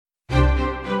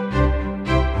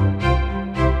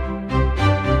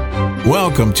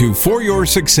Welcome to For Your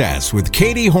Success with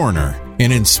Katie Horner,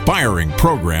 an inspiring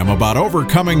program about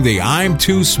overcoming the I'm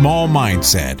too small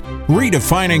mindset,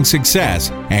 redefining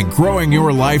success, and growing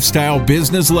your lifestyle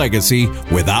business legacy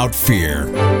without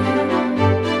fear.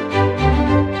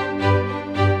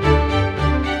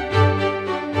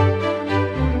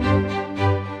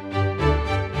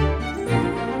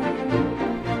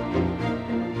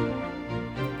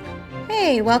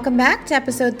 Hey, welcome back to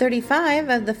episode 35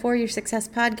 of the For Your Success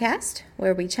podcast,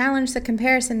 where we challenge the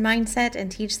comparison mindset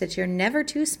and teach that you're never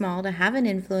too small to have an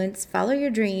influence, follow your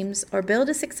dreams, or build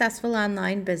a successful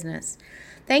online business.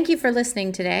 Thank you for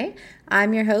listening today.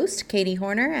 I'm your host, Katie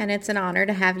Horner, and it's an honor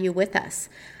to have you with us.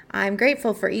 I'm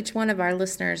grateful for each one of our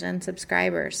listeners and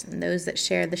subscribers and those that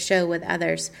share the show with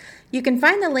others. You can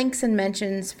find the links and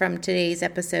mentions from today's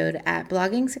episode at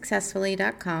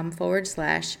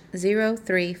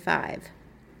bloggingsuccessfully.com/035.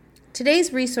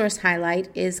 Today's resource highlight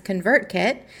is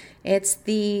ConvertKit. It's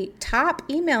the top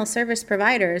email service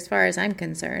provider as far as I'm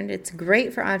concerned. It's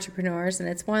great for entrepreneurs, and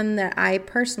it's one that I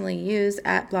personally use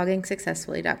at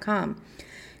bloggingsuccessfully.com.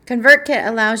 ConvertKit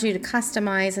allows you to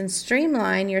customize and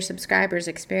streamline your subscribers'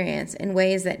 experience in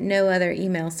ways that no other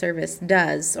email service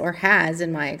does or has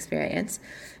in my experience,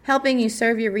 helping you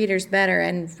serve your readers better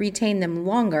and retain them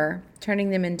longer,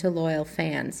 turning them into loyal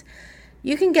fans.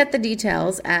 You can get the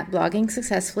details at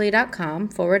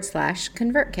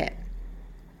bloggingsuccessfully.com/ConvertKit.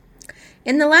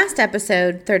 In the last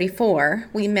episode, 34,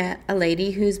 we met a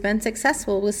lady who's been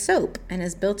successful with soap and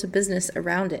has built a business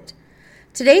around it.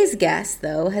 Today's guest,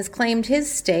 though, has claimed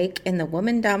his stake in the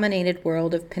woman-dominated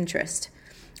world of Pinterest.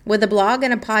 With a blog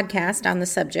and a podcast on the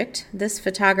subject, this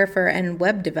photographer and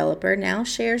web developer now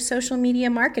shares social media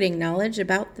marketing knowledge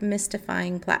about the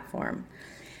mystifying platform.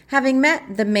 Having met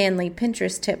the manly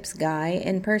Pinterest tips guy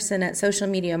in person at Social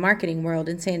Media Marketing World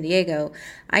in San Diego,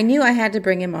 I knew I had to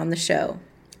bring him on the show.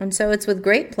 And so it's with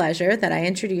great pleasure that I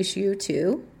introduce you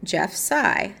to Jeff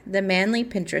Tsai, the manly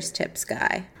Pinterest tips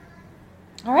guy.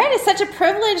 All right, it's such a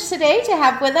privilege today to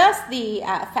have with us the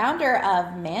founder of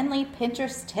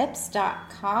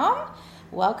manlypinteresttips.com.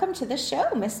 Welcome to the show,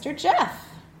 Mr. Jeff.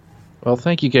 Well,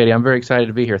 thank you, Katie. I'm very excited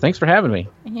to be here. Thanks for having me.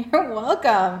 You're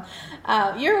welcome.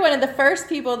 You're one of the first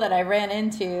people that I ran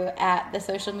into at the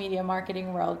Social Media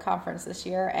Marketing World Conference this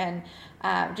year, and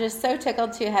just so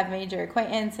tickled to have made your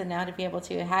acquaintance and now to be able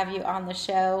to have you on the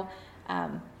show.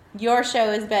 Your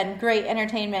show has been great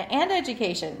entertainment and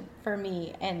education for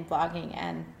me in blogging,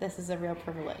 and this is a real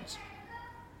privilege.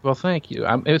 Well, thank you.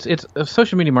 It's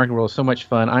Social Media Marketing World is so much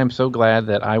fun. I'm so glad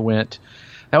that I went.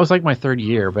 That was like my third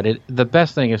year, but the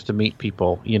best thing is to meet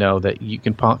people, that you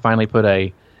can finally put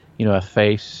a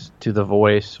face to the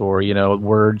voice, or,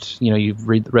 words, you've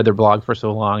read their blog for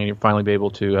so long and you finally be able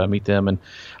to meet them. And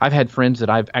I've had friends that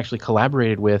I've actually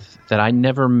collaborated with that I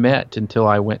never met until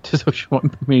I went to Social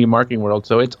Media Marketing World.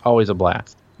 So it's always a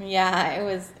blast. Yeah, it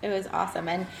was awesome.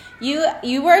 And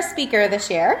you were a speaker this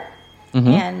year. Mm-hmm.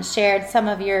 And shared some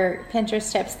of your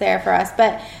Pinterest tips there for us.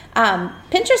 But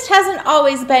Pinterest hasn't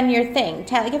always been your thing.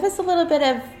 Give us a little bit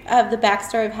of the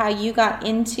backstory of how you got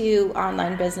into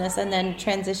online business and then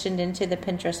transitioned into the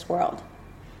Pinterest world.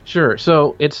 Sure.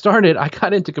 So it started, I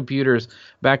got into computers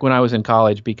back when I was in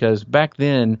college, because back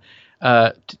then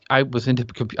I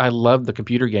loved the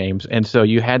computer games. And so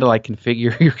you had to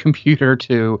configure your computer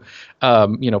to,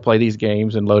 play these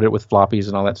games and load it with floppies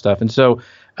and all that stuff. And so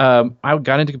I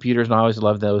got into computers and I always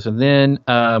loved those. And then,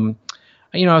 I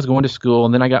was going to school,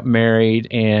 and then I got married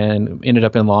and ended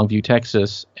up in Longview,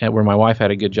 Texas, where my wife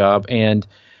had a good job. And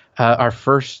my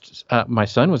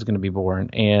son was going to be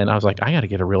born, and I was like, I got to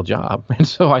get a real job. And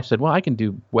so I said, well, I can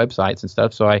do websites and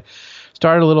stuff. So I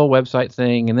started a little website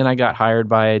thing, and then I got hired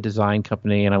by a design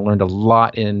company, and I learned a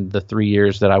lot in the 3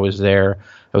 years that I was there.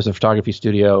 It was a photography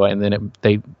studio, and then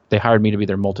they hired me to be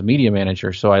their multimedia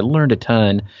manager. So I learned a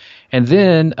ton. And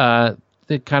then the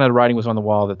writing was on the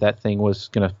wall that thing was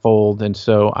going to fold, and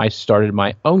so I started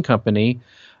my own company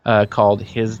called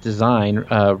His Design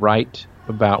right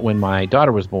about when my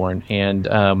daughter was born, and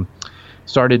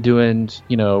started doing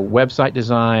website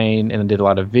design, and did a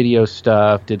lot of video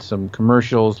stuff, did some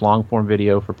commercials, long form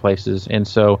video for places, and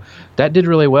so that did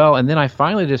really well. And then I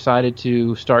finally decided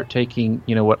to start taking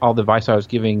what all the advice I was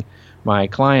giving my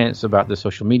clients about the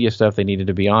social media stuff. They needed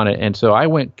to be on it. And so I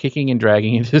went kicking and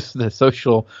dragging into the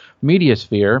social media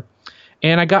sphere.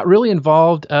 And I got really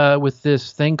involved with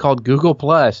this thing called Google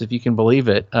Plus, if you can believe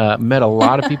it. Met a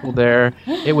lot of people there.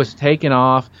 It was taken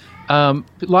off. A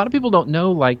lot of people don't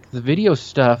know the video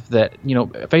stuff that,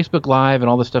 Facebook Live and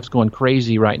all this stuff's going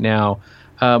crazy right now.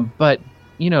 But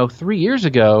 3 years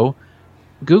ago,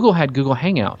 Google had Google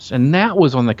Hangouts, and that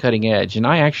was on the cutting edge. And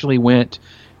I actually went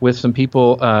with some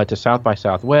people to South by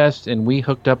Southwest, and we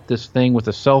hooked up this thing with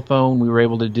a cell phone. We were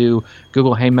able to do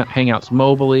Google Hangouts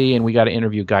mobily, and we got to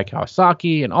interview Guy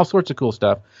Kawasaki and all sorts of cool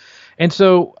stuff. And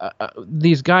so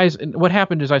these guys, what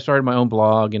happened is I started my own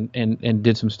blog and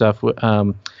did some stuff.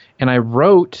 And I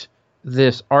wrote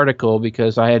this article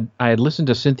because I had listened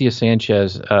to Cynthia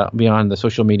Sanchez Beyond the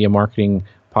Social Media Marketing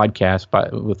podcast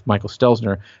with Michael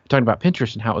Stelzner talking about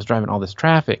Pinterest and how it was driving all this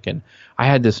traffic. And I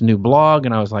had this new blog,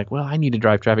 and I was like, well, I need to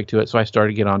drive traffic to it. So I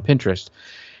started to get on Pinterest.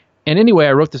 And anyway,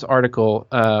 I wrote this article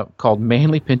called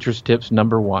Manly Pinterest Tips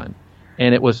Number 1.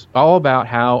 And it was all about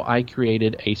how I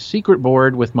created a secret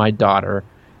board with my daughter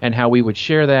and how we would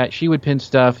share that. She would pin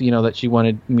stuff, that she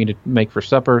wanted me to make for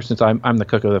supper, since I'm the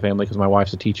cook of the family because my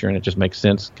wife's a teacher, and it just makes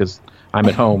sense because I'm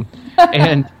at home.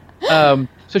 And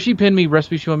so she pinned me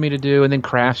recipes she wanted me to do, and then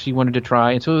crafts she wanted to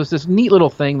try. And so it was this neat little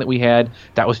thing that we had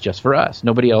that was just for us.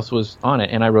 Nobody else was on it.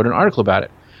 And I wrote an article about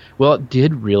it. Well, it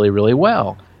did really, really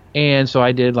well. And so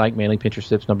I did like Manly Pinterest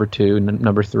Tips number 2 and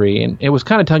number 3. And it was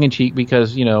kind of tongue-in-cheek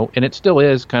because, and it still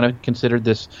is kind of considered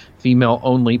this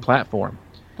female-only platform.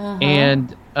 Uh-huh.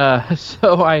 And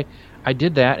so I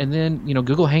did that. And then,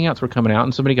 Google Hangouts were coming out,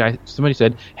 and somebody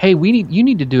said, hey, you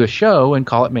need to do a show and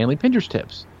call it Manly Pinterest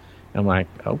Tips. And I'm like,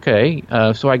 okay.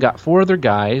 So I got 4 other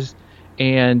guys,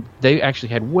 and they actually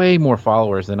had way more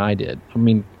followers than I did. I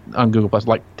mean, on Google Plus,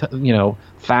 like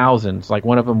thousands. Like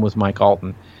one of them was Mike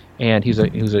Alton, and he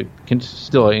was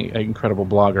still an incredible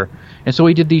blogger. And so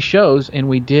we did these shows, and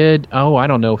we did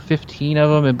 15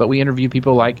 of them. But we interviewed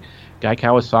people like Guy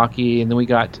Kawasaki, and then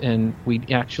we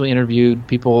actually interviewed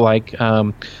people like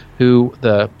who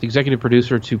the executive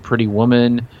producer to Pretty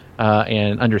Woman.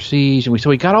 And Under Siege, and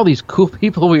we got all these cool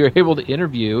people we were able to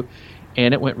interview,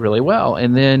 and it went really well.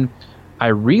 And then I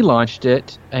relaunched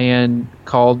it and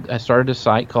I started a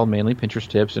site called Manly Pinterest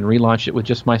Tips and relaunched it with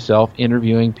just myself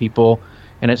interviewing people,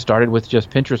 and it started with just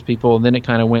Pinterest people, and then it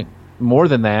kind of went more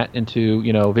than that into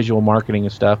visual marketing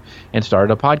and stuff, and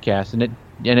started a podcast, and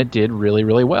it did really,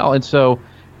 really well. And so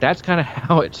that's kind of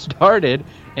how it started,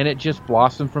 and it just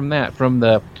blossomed from that. From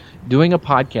the doing a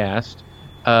podcast.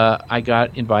 I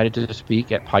got invited to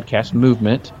speak at Podcast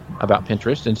Movement about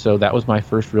Pinterest, and so that was my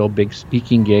first real big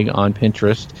speaking gig on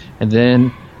Pinterest. And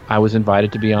then I was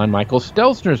invited to be on Michael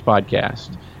Stelzner's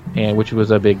podcast, which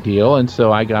was a big deal. And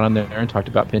so I got on there and talked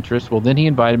about Pinterest. Well, then he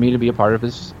invited me to be a part of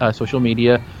his social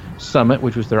media summit,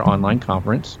 which was their online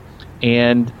conference,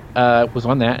 and was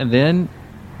on that. And then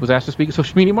was asked to speak at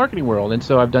Social Media Marketing World. And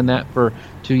so I've done that for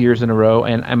 2 years in a row,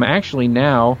 and I'm actually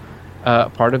now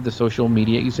part of the Social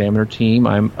Media Examiner team.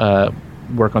 I'm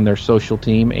work on their social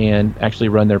team and actually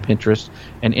run their Pinterest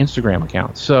and Instagram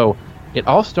accounts. So it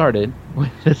all started with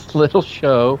this little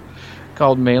show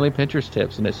called Manly Pinterest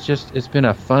Tips, and it's been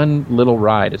a fun little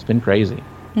ride. It's been crazy.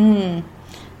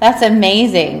 That's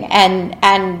amazing, and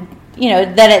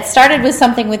that it started with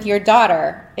something with your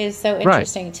daughter is so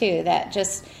interesting, right, too. That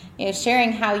just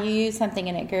sharing how you use something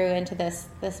and it grew into this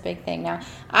big thing. Now,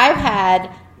 I've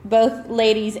had both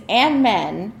ladies and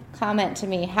men comment to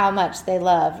me how much they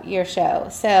love your show.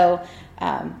 So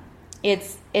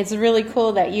it's really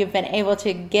cool that you've been able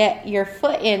to get your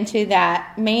foot into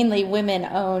that mainly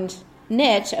women-owned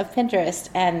niche of Pinterest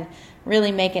and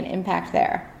really make an impact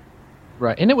there.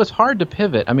 Right, and it was hard to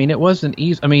pivot. I mean, it wasn't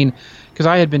easy. I mean, because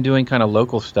I had been doing kind of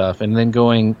local stuff and then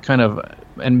going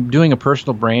and doing a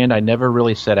personal brand. I never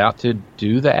really set out to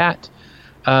do that,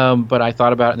 but I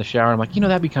thought about it in the shower. I'm like,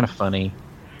 that'd be kind of funny.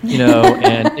 And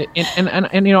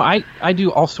I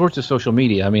do all sorts of social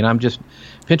media. I mean,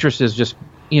 Pinterest is just,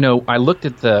 I looked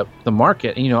at the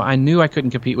market, and, I knew I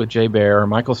couldn't compete with Jay Baer or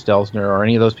Michael Stelzner or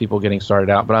any of those people getting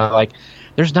started out, but I was like,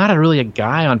 there's not really a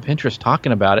guy on Pinterest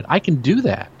talking about it. I can do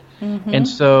that. Mm-hmm. And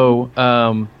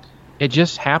so, it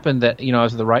just happened that, I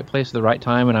was at the right place at the right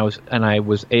time, and I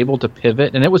was able to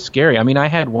pivot, and it was scary. I mean, I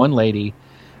had one lady,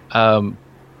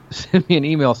 sent me an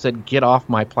email, said, get off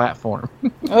my platform.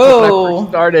 Oh. When I first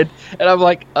started, and I'm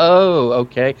like, oh,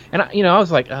 okay. And I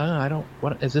was like,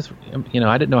 what is this?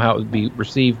 I didn't know how it would be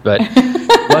received, but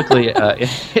luckily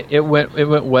it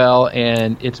went well,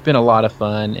 and it's been a lot of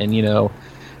fun. And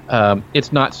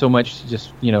it's not so much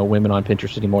just women on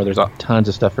Pinterest anymore. There's tons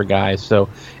of stuff for guys, so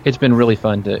it's been really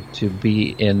fun to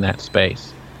be in that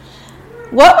space.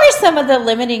 What were some of the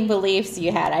limiting beliefs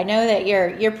you had? I know that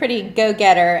you're pretty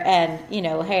go-getter and,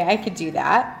 hey, I could do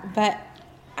that. But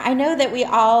I know that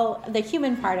the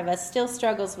human part of us still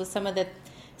struggles with some of the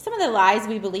lies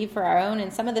we believe for our own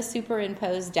and some of the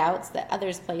superimposed doubts that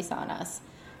others place on us.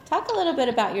 Talk a little bit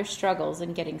about your struggles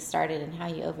in getting started and how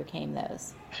you overcame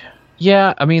those.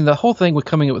 Yeah, I mean, the whole thing with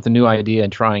coming up with a new idea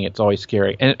and trying it's always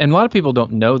scary. And a lot of people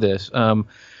don't know this.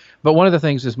 But one of the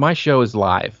things is my show is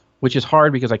live, which is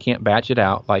hard because I can't batch it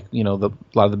out like, a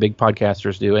lot of the big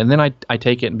podcasters do. And then I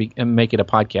take it and make it a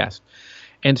podcast.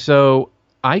 And so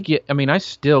I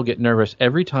still get nervous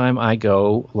every time I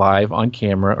go live on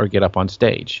camera or get up on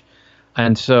stage.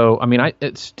 And so,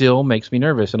 it still makes me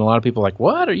nervous. And a lot of people are like,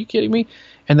 what? Are you kidding me?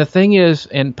 And the thing is,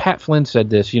 and Pat Flynn said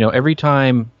this, every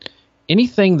time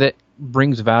anything that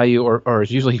brings value or is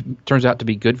usually turns out to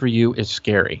be good for you is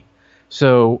scary.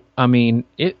 So,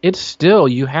 it's still,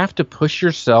 you have to push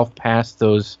yourself past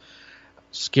those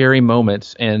scary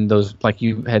moments and those, like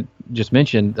you had just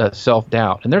mentioned,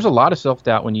 self-doubt. And there's a lot of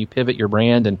self-doubt when you pivot your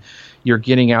brand and you're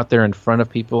getting out there in front of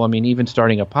people. Even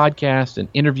starting a podcast and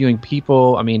interviewing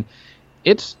people.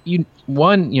 It's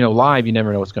live, you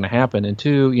never know what's going to happen. And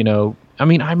two, I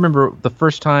remember the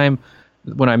first time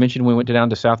when I mentioned we went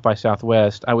down to South by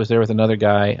Southwest, I was there with another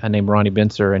guy named Ronnie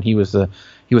Benser, and he was a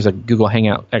Google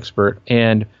Hangout expert.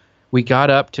 And we got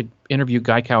up to interview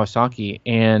Guy Kawasaki,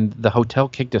 and the hotel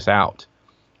kicked us out.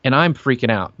 And I'm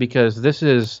freaking out because this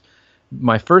is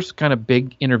my first kind of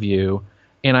big interview,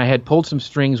 and I had pulled some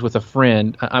strings with a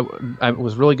friend. I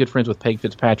was really good friends with Peg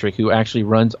Fitzpatrick, who actually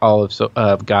runs all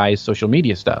of Guy's social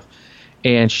media stuff.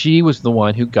 And she was the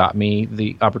one who got me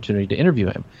the opportunity to interview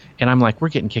him. And I'm like, we're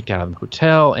getting kicked out of the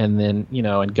hotel. And then,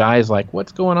 and Guy's like,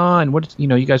 what's going on?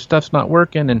 You guys' stuff's not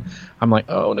working. And I'm like,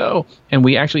 oh no. And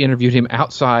we actually interviewed him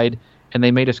outside, and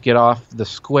they made us get off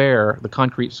the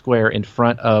concrete square in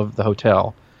front of the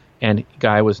hotel. And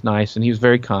Guy was nice, and he was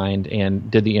very kind and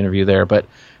did the interview there. But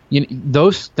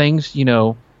those things,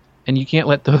 and you can't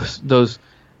let those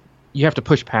you have to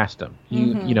push past them.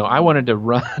 I wanted to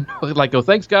run, like, go,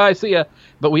 thanks guys, see ya.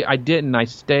 But I didn't. I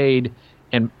stayed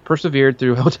and persevered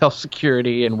through hotel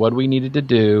security and what we needed to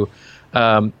do.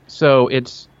 So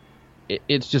it's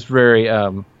just very,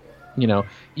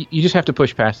 you just have to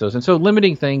push past those. And so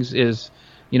limiting things is,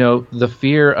 the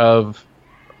fear of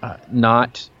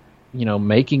not,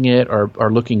 making it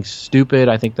or looking stupid.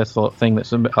 I think that's the thing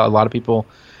that a lot of people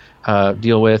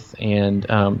deal with. And,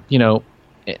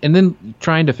 and then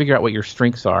trying to figure out what your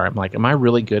strengths are. I'm like, am I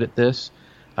really good at this?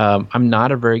 I'm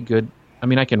not a very good,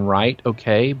 I can write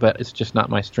okay, but it's just not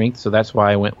my strength. So that's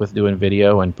why I went with doing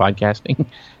video and podcasting.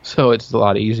 So it's a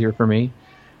lot easier for me.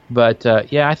 But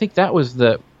I think that was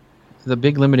the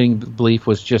big limiting belief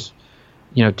was just,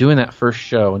 doing that first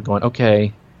show and going,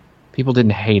 okay, people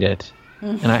didn't hate it.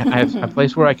 And I have a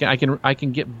place where I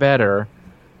can get better,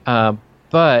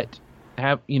 but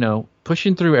have,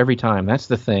 pushing through every time. That's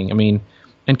the thing.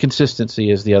 And consistency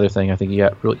is the other thing. I think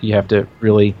you have to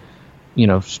really,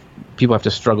 people have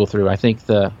to struggle through. I think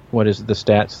the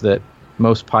stats that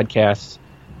most podcasts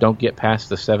don't get past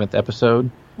the 7th episode.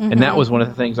 Mm-hmm. And that was one of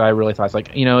the things I really thought. It's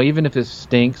like, even if it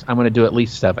stinks, I'm going to do at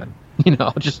least 7.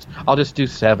 I'll just do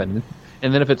 7.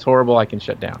 And then if it's horrible, I can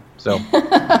shut down. So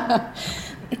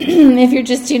if you're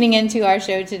just tuning into our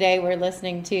show today, we're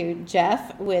listening to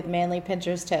Jeff with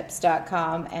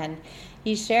manlypinteresttips.com, and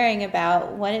he's sharing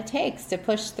about what it takes to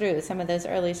push through some of those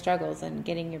early struggles and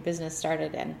getting your business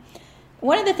started. And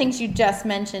one of the things you just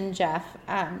mentioned, Jeff,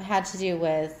 had to do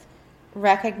with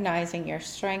recognizing your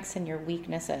strengths and your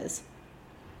weaknesses.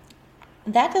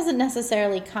 That doesn't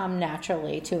necessarily come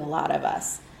naturally to a lot of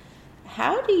us.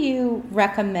 How do you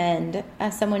recommend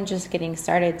someone just getting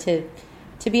started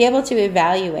to be able to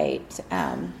evaluate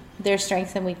their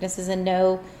strengths and weaknesses and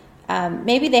know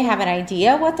maybe they have an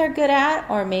idea what they're good at,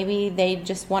 or maybe they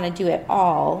just want to do it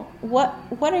all?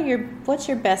 What's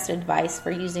your best advice for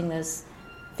using those,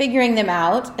 figuring them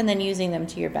out and then using them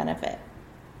to your benefit?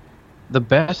 The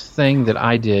best thing that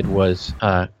I did was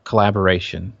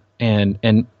collaboration. And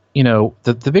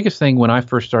the biggest thing when I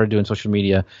first started doing social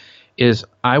media is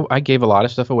I gave a lot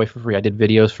of stuff away for free. I did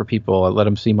videos for people. I let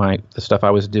them see the stuff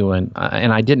I was doing,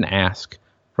 and I didn't ask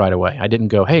right away. I didn't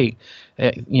go, hey,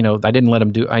 I didn't let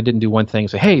them do. I didn't do one thing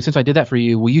and say, hey, since I did that for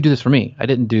you, will you do this for me? I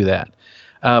didn't do that.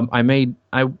 I made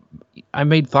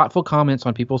thoughtful comments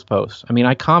on people's posts.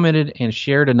 I commented and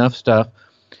shared enough stuff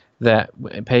that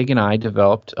Peg and I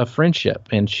developed a friendship,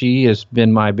 and she has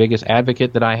been my biggest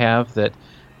advocate that I have.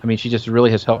 She just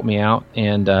really has helped me out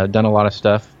and done a lot of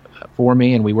stuff for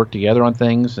me, and we work together on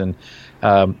things. And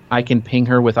I can ping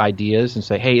her with ideas and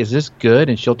say, hey, is this good?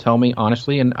 And she'll tell me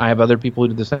honestly. And I have other people who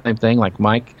do the same thing, like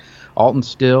Mike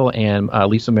Alton-Still and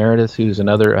Lisa Meredith, who's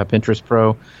another Pinterest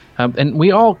pro. And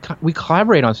we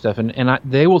collaborate on stuff, and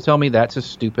they will tell me that's a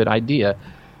stupid idea.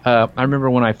 I remember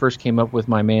when I first came up with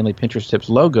my Manly Pinterest Tips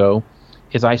logo,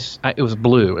 it was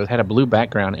blue. It had a blue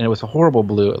background, and it was a horrible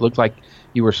blue. It looked like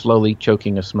you were slowly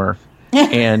choking a Smurf,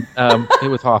 and it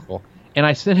was awful. And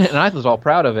I sent it, and I was all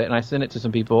proud of it, and I sent it to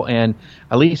some people, and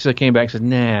Elisa came back and said,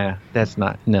 nah, that's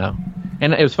not, no.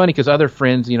 And it was funny because other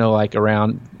friends, like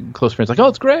around close friends, like, oh,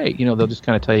 it's great. They'll just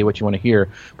kind of tell you what you want to hear.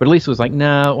 But Elisa was like,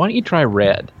 no, why don't you try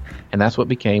red? And that's what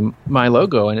became my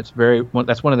logo. And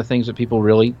that's one of the things that people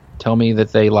really tell me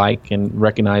that they like and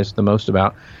recognize the most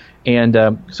about.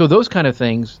 And so those kind of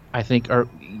things, I think, are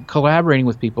collaborating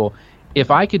with people.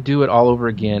 If I could do it all over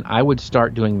again, I would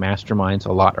start doing masterminds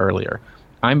a lot earlier.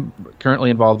 I'm currently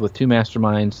involved with 2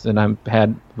 masterminds, and I've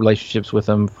had relationships with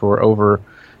them for over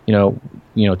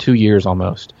 2 years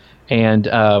almost. And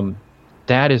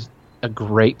that is a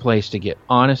great place to get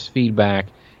honest feedback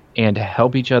and to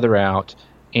help each other out.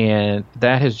 And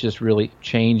that has just really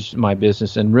changed my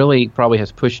business and really probably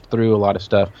has pushed through a lot of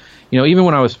stuff. Even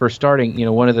when I was first starting,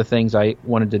 one of the things I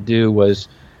wanted to do was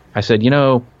I said,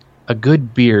 a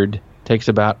good beard takes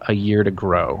about a year to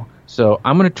grow. So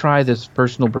I'm going to try this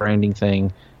personal branding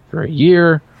thing for a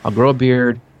year. I'll grow a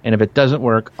beard. And if it doesn't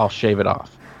work, I'll shave it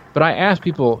off. But I asked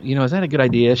people, is that a good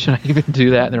idea? Should I even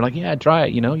do that? And they're like, yeah, try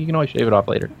it. You can always shave it off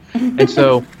later. And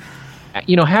so,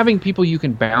 having people you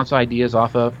can bounce ideas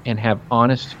off of and have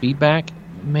honest feedback,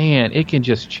 man, it can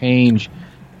just change.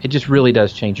 It just really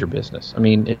does change your business. I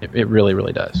mean, it really,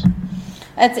 really does.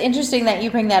 It's interesting that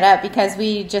you bring that up because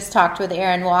we just talked with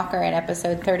Aaron Walker in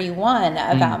episode 31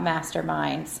 about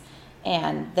masterminds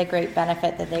and the great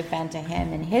benefit that they've been to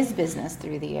him and his business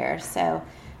through the years. So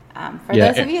for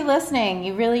those of you listening,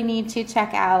 you really need to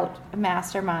check out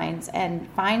masterminds and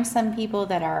find some people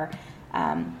that are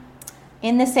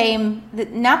in the same,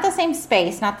 not the same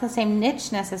space, not the same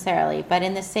niche necessarily, but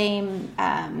in the same,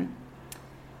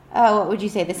 what would you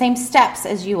say, the same steps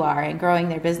as you are in growing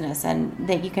their business, and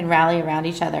that you can rally around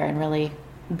each other and really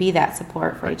be that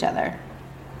support for each other.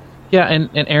 Yeah, and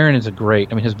Aaron is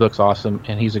his book's awesome,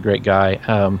 and he's a great guy.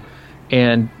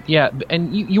 And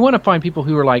you want to find people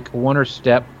who are like one or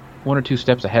two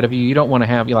steps ahead of you. You don't want to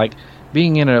have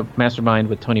being in a mastermind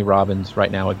with Tony Robbins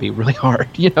right now would be really hard,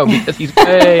 because he's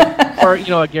way, or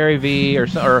a Gary Vee or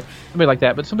somebody like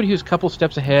that. But somebody who's a couple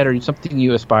steps ahead or something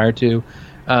you aspire to.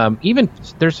 Even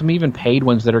there's some even paid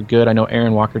ones that are good. I know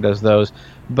Aaron Walker does those,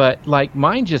 but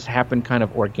mine just happened kind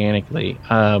of organically.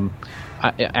 I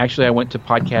went to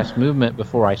Podcast Movement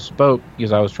before I spoke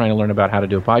because I was trying to learn about how to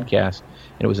do a podcast,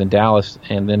 and it was in Dallas.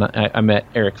 And then I met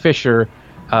Eric Fisher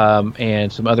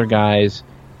and some other guys,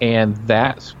 and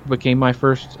that became my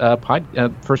first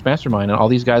mastermind. And all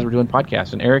these guys were doing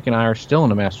podcasts, and Eric and I are still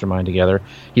in a mastermind together.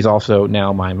 He's also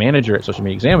now my manager at Social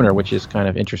Media Examiner, which is kind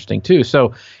of interesting too.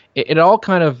 So it all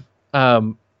kind of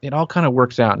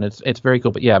works out, and it's very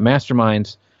cool. But yeah,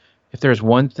 masterminds. If there's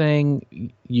one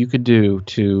thing you could do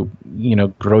to,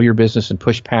 grow your business and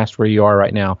push past where you are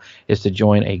right now, is to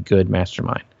join a good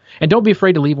mastermind. And don't be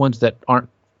afraid to leave ones that aren't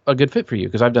a good fit for you,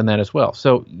 because I've done that as well.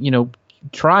 So,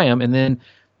 try them and then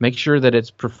make sure that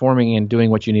it's performing and doing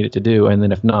what you need it to do. And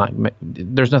then if not,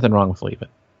 there's nothing wrong with leaving.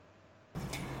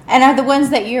 And are the ones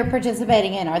that you're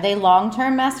participating in, are they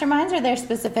long-term masterminds, or they're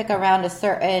specific around a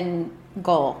certain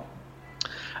goal?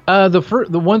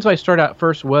 The ones I started out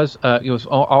first was it was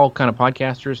all kind of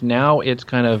podcasters. Now it's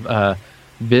kind of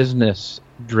business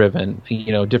driven.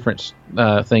 Different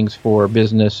things for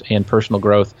business and personal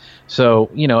growth. So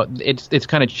it's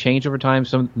kind of changed over time.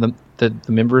 Some of the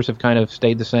members have kind of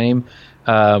stayed the same.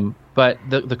 But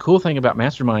the cool thing about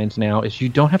masterminds now is you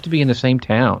don't have to be in the same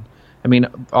town. I mean,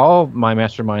 all my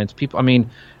masterminds, people. I mean,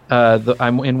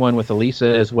 I'm in one with Elisa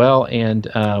as well, and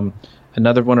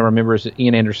another one of our members,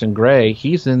 Ian Anderson Gray,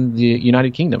 he's in the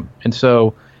United Kingdom. And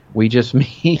so we just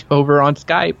meet over on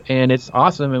Skype, and it's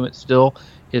awesome, and it still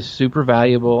is super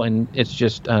valuable, and it's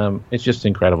just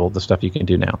incredible, the stuff you can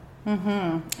do now.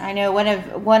 Mm-hmm. I know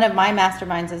one of my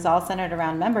masterminds is all centered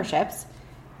around memberships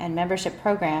and membership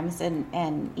programs,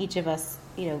 and each of us,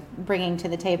 bringing to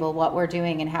the table what we're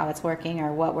doing and how it's working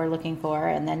or what we're looking for.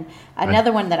 And then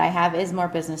another one that I have is more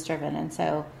business driven. And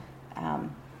so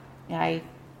I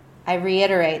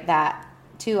reiterate that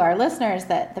to our listeners,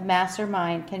 that the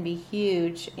mastermind can be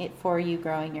huge for you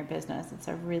growing your business. It's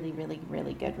a really, really,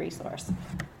 really good resource.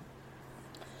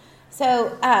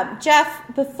 So,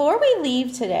 Jeff, before we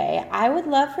leave today, I would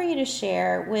love for you to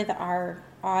share with our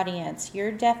audience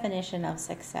your definition of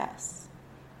success.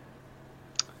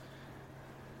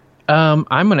 I'm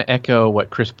going to echo what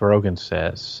Chris Brogan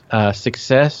says.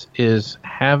 Success is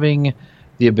having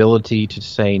the ability to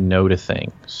say no to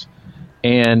things.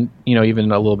 And,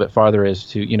 even a little bit farther is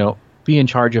to, be in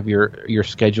charge of your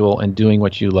schedule and doing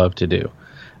what you love to do.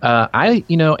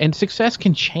 And success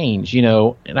can change,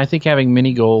 and I think having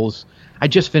many goals. I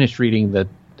just finished reading the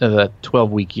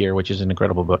 12-week year, which is an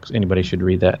incredible book. Anybody should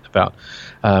read that, about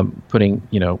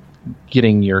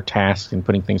getting your tasks and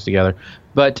putting things together.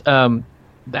 But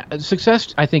that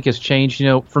success, I think, has changed.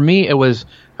 For me, it was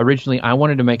originally I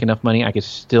wanted to make enough money I could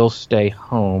still stay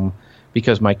home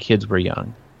because my kids were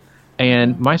young.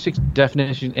 And my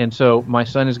definition, and so my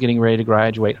son is getting ready to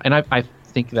graduate, and I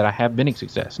think that I have been a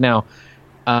success. Now,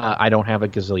 I don't have a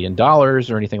gazillion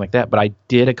dollars or anything like that, but I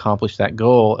did accomplish that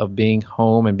goal of being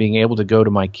home and being able to go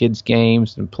to my kids'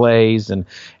 games and plays and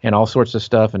all sorts of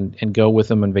stuff and go with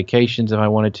them on vacations if I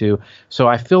wanted to. So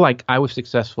I feel like I was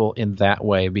successful in that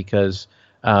way because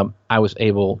I was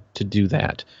able to do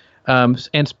that.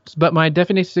 But my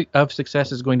definition of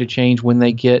success is going to change when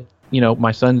they get,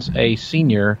 my son's a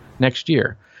senior next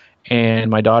year. And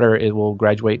my daughter will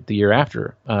graduate the year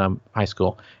after high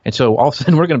school. And so all of a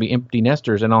sudden we're going to be empty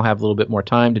nesters, and I'll have a little bit more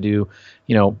time to do,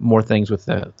 more things with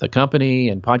the company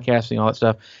and podcasting, all that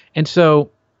stuff. And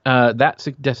so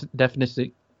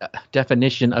that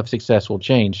definition of success will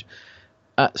change.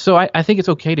 So I think it's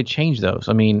okay to change those.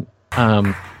 I mean,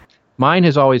 mine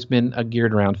has always been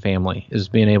geared around family, is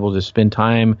being able to spend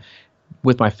time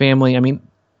with my family. I mean,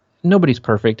 nobody's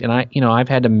perfect, and I've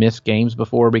had to miss games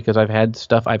before because I've had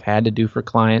stuff I've had to do for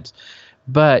clients,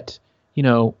 but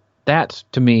that's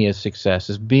to me is success,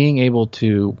 is being able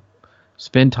to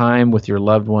spend time with your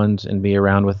loved ones and be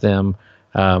around with them.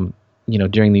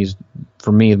 During these,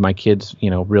 for me, my kids,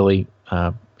 really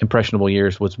impressionable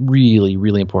years was really,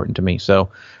 really important to me. So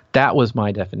that was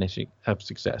my definition of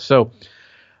success. So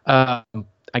I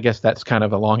guess that's kind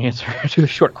of a long answer to a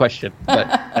short question,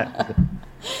 but.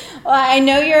 Well, I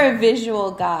know you're a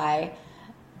visual guy.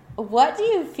 What do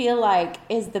you feel like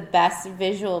is the best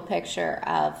visual picture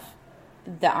of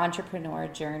the entrepreneur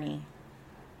journey?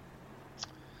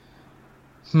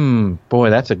 Boy,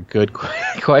 that's a good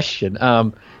question.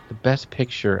 The best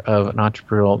picture of an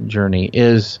entrepreneurial journey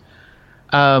is,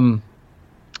 let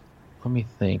me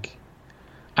think.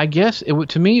 I guess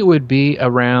to me it would be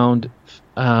around.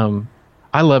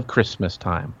 I love Christmas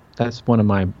time. That's one of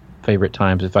my favorite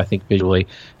times if I think visually.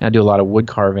 And I do a lot of wood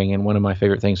carving, and one of my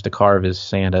favorite things to carve is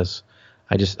Santas.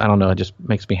 I don't know, it just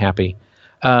makes me happy.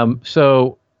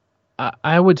 So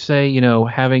I would say,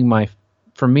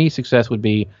 for me, success would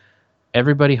be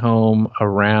everybody home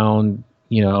around,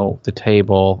 the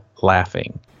table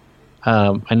laughing.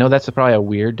 I know that's probably a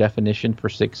weird definition for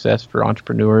success for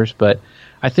entrepreneurs, but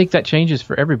I think that changes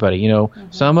for everybody.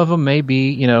 Some of them may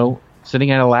be, sitting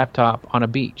at a laptop on a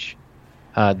beach.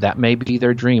 That may be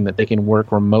their dream, that they can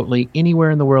work remotely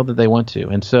anywhere in the world that they want to.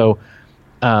 And so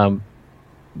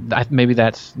maybe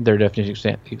that's their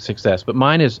definition of success. But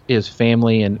mine is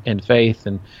family and faith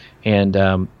and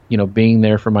being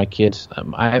there for my kids.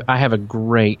 I have a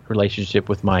great relationship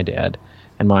with my dad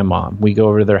and my mom. We go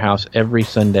over to their house every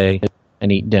Sunday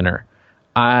and eat dinner.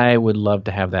 I would love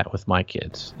to have that with my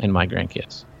kids and my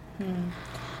grandkids.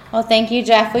 Well, thank you,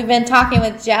 Jeff. We've been talking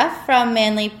with Jeff from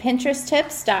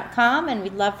manlypinteresttips.com, and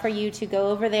we'd love for you to go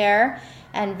over there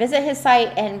and visit his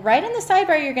site. And right in the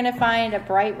sidebar, you're going to find a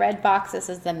bright red box. This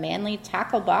is the Manly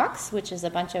Tackle Box, which is a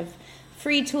bunch of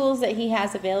free tools that he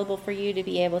has available for you to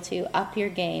be able to up your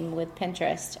game with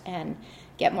Pinterest and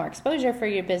get more exposure for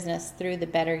your business through the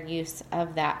better use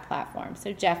of that platform.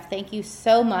 So, Jeff, thank you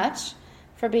so much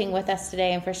for being with us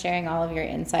today and for sharing all of your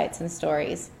insights and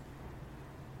stories.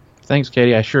 Thanks,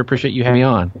 Katie. I sure appreciate you having me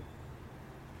on.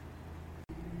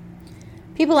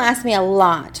 People ask me a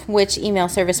lot which email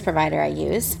service provider I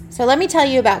use. So let me tell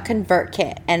you about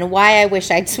ConvertKit and why I wish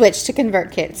I'd switched to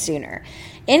ConvertKit sooner.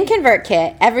 In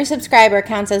ConvertKit, every subscriber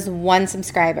counts as one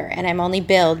subscriber, and I'm only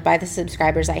billed by the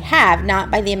subscribers I have, not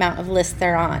by the amount of lists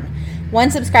they're on.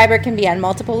 One subscriber can be on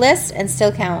multiple lists and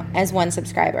still count as one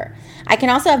subscriber. I can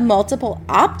also have multiple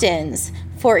opt-ins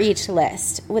for each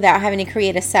list without having to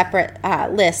create a separate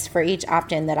list for each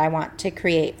opt-in that I want to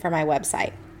create for my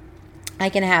website. I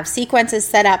can have sequences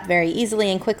set up very easily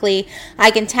and quickly.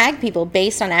 I can tag people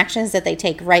based on actions that they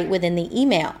take right within the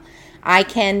email. I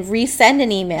can resend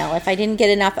an email. If I didn't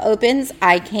get enough opens,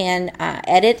 I can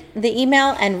edit the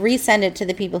email and resend it to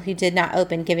the people who did not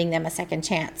open, giving them a second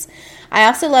chance. I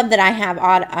also love that I have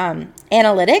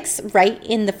analytics right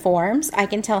in the forms. I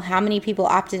can tell how many people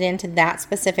opted into that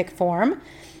specific form.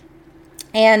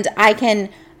 And I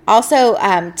can also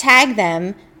tag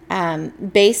them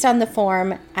based on the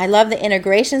form. I love the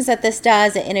integrations that this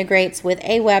does. It integrates with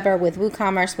Aweber, with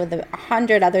WooCommerce, with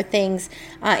 100 other things.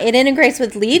 It integrates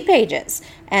with lead pages.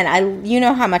 And you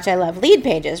know how much I love lead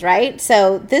pages, right?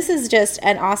 So this is just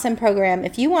an awesome program.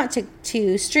 If you want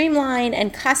to streamline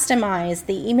and customize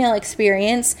the email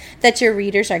experience that your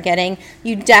readers are getting,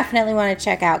 you definitely want to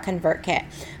check out ConvertKit.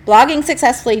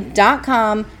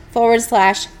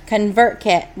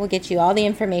 bloggingsuccessfully.com/ConvertKit will get you all the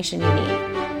information you need.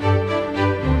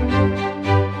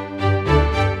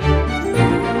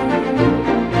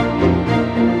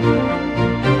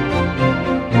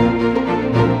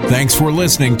 Thanks for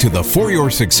listening to the For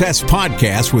Your Success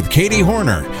podcast with Katie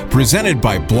Horner, presented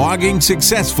by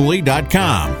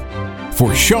bloggingsuccessfully.com.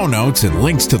 For show notes and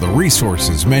links to the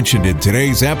resources mentioned in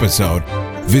today's episode,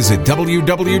 visit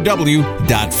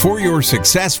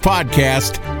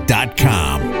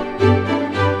www.foryoursuccesspodcast.com.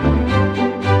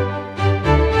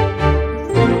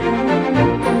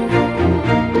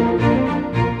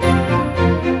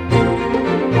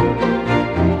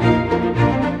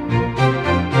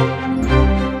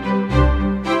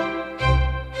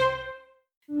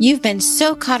 You've been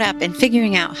so caught up in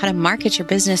figuring out how to market your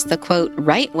business the quote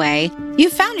right way,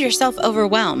 you've found yourself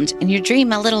overwhelmed and your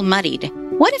dream a little muddied.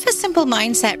 What if a simple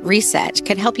mindset reset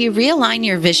could help you realign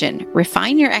your vision,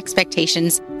 refine your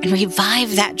expectations, and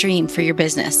revive that dream for your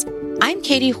business? I'm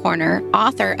Katie Horner,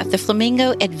 author of The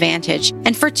Flamingo Advantage,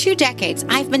 and for 2 decades,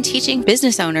 I've been teaching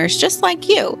business owners just like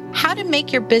you how to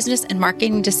make your business and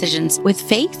marketing decisions with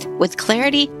faith, with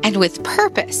clarity, and with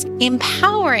purpose,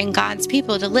 empowering God's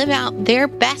people to live out their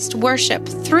best worship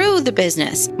through the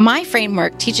business. My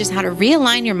framework teaches how to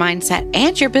realign your mindset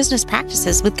and your business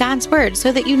practices with God's Word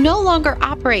so that you no longer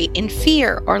operate in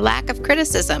fear or lack of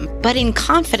criticism, but in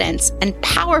confidence and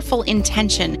powerful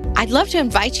intention. I'd love to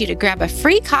invite you to grab a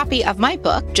free copy of my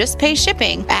book, Just Pay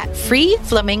Shipping, at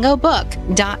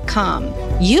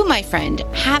freeflamingobook.com. You, my friend,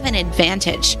 have an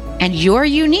advantage, and your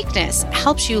uniqueness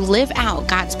helps you live out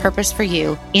God's purpose for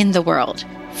you in the world.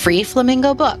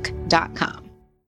 freeflamingobook.com.